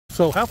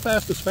So how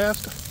fast is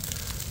fast?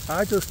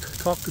 I just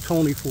talked to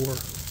Tony for,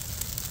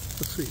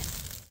 let's see.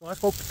 Well, I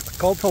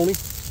called Tony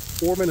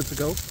 4 minutes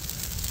ago,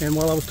 and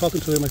while I was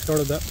talking to him, I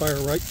started that fire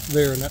right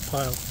there in that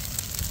pile.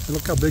 And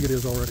look how big it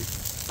is already.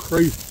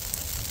 Crazy.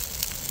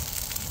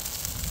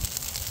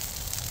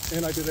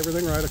 And I did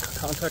everything right. I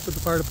contacted the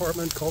fire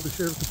department, called the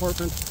sheriff's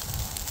department,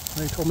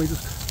 and they told me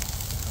just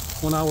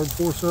 1 hour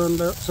before sun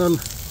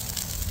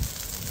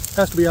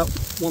has to be out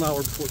 1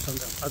 hour before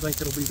sundown. I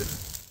think it'll be there.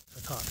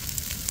 It's hot.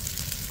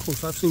 Of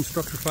course, I've seen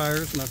structure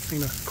fires and I've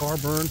seen a car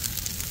burn,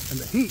 and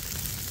the heat,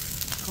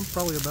 I'm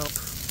probably about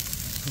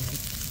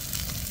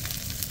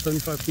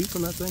 75 feet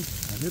from that thing,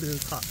 and it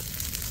is hot.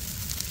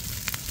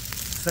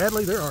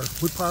 Sadly, there are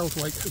wood piles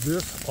like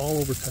this all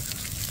over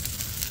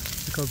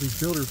Texas because these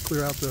builders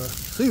clear out the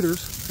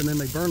cedars and then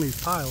they burn these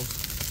piles.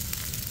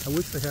 I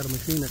wish they had a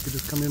machine that could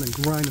just come in and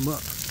grind them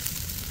up.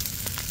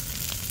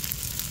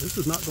 This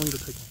is not going to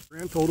take a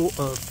grand total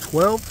of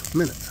 12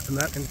 minutes, and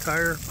that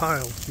entire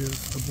pile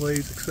is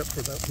ablaze except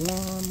for that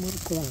one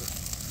little corner.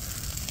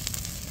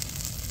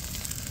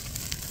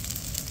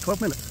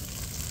 12 minutes.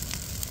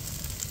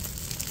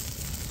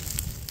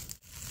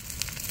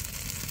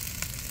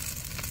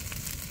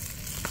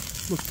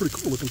 Looks pretty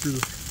cool looking through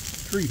the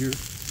tree here.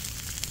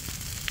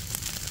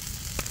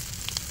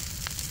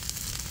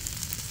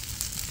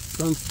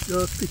 Sun's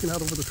just peeking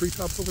out over the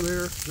treetops over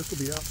there. This will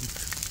be out in a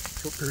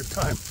short period of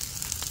time.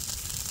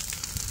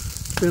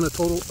 Been a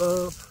total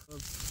of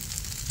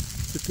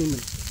 15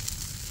 minutes,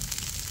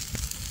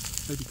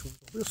 maybe 20.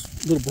 This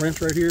little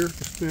branch right here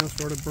just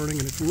started burning,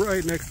 and it's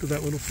right next to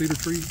that little cedar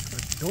tree.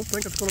 I don't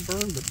think it's going to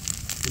burn, but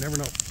you never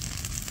know.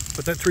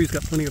 But that tree's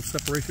got plenty of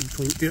separation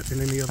between it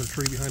and any other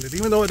tree behind it,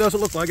 even though it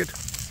doesn't look like it.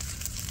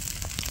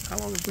 How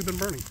long have we been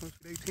burning?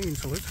 18,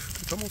 so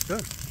it's almost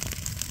done.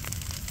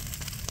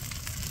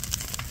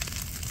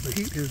 The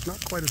heat is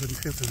not quite as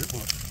intense as it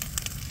was.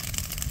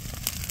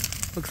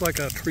 Looks like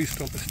a tree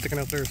stump is sticking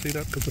out there. See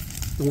that? Because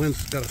the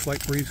wind's got a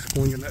slight breeze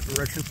going in that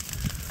direction.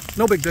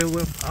 No big deal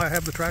though. I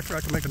have the tractor. I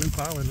can make a new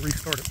pile and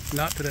restart it.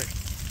 Not today.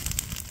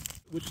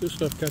 Which this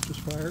stuff catches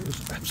fire is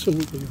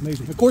absolutely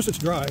amazing. Of course it's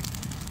dry.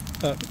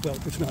 Well,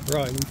 it's not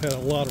dry. We've had a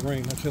lot of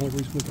rain. That's the only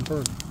reason we can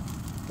burn.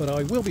 But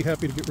I will be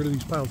happy to get rid of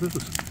these piles. This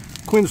is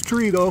Quinn's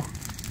tree though.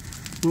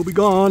 Will be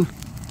gone.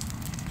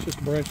 It's just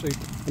a branch and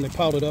they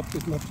piled it up.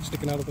 There's nothing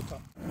sticking out of the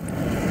top.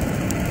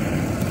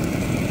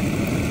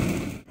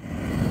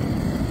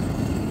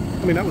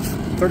 I mean, that was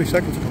 30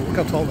 seconds ago. Look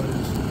how tall that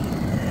is.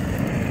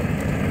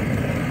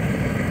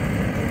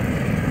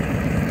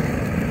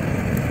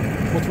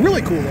 What's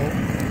really cool, though,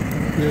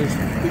 is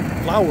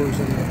the flowers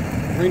and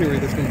the greenery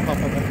that's going to pop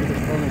up after this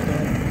burn is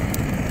done.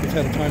 It's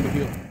had a time to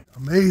heal.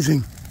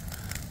 Amazing.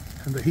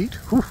 And the heat,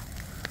 whew.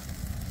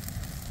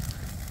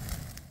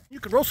 You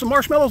could roast some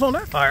marshmallows on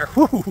that fire.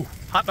 Whew.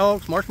 Hot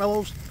dogs,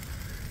 marshmallows.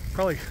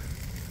 Probably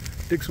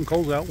dig some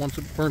coals out once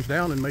it burns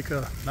down and make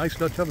a nice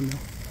Dutch oven meal.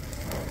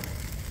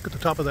 Look at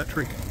the top of that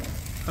tree.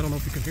 I don't know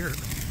if you can hear it.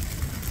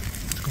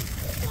 It's going.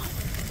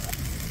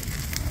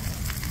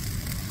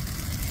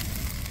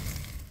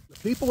 The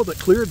people that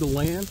cleared the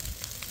land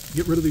to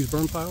get rid of these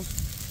burn piles,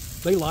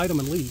 they light them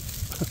and leave.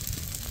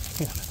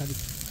 Man, I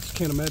just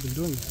can't imagine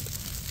doing that.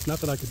 Not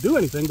that I could do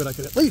anything, but I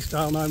could at least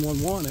dial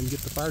 911 and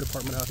get the fire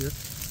department out here.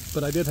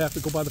 But I did have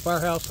to go by the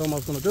firehouse, tell them I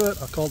was going to do it.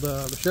 I called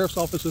the sheriff's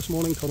office this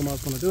morning, told them I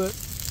was going to do it.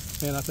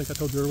 And I think I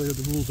told you earlier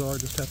the rules are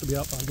just have to be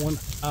out by 1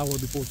 hour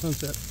before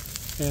sunset.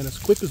 And as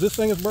quick as this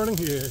thing is burning,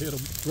 yeah,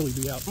 it'll really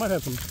be out. Might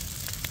have some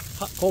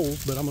hot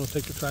coals, but I'm going to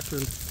take the tractor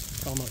and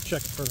I'm going to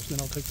check it first, and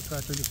then I'll take the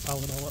tractor and just pile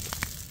it all up.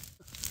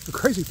 The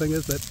crazy thing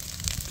is that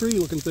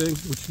tree-looking thing,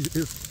 which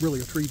is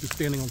really a tree just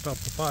standing on top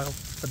of the pile,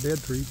 a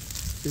dead tree,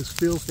 is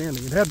still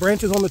standing. It had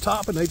branches on the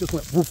top, and they just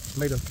went woof,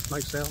 made a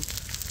nice sound.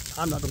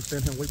 I'm not going to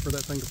stand here and wait for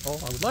that thing to fall.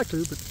 I would like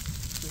to, but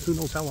who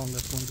knows how long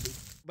that's going to be.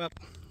 About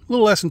a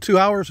little less than 2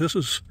 hours. This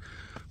is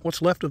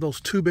what's left of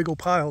those two big old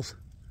piles.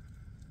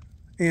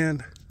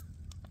 And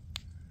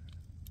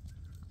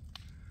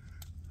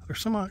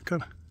there's some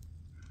kind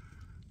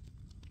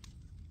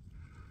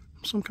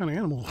of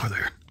animal over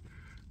there.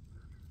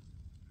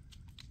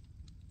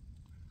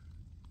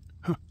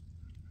 Huh.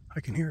 I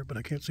can hear it, but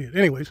I can't see it.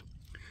 Anyways,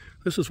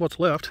 this is what's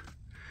left.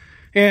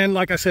 And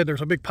like I said,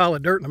 there's a big pile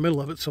of dirt in the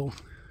middle of it, so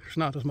there's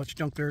not as much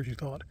junk there as you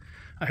thought.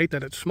 I hate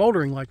that it's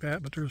smoldering like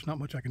that, but there's not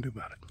much I can do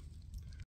about it.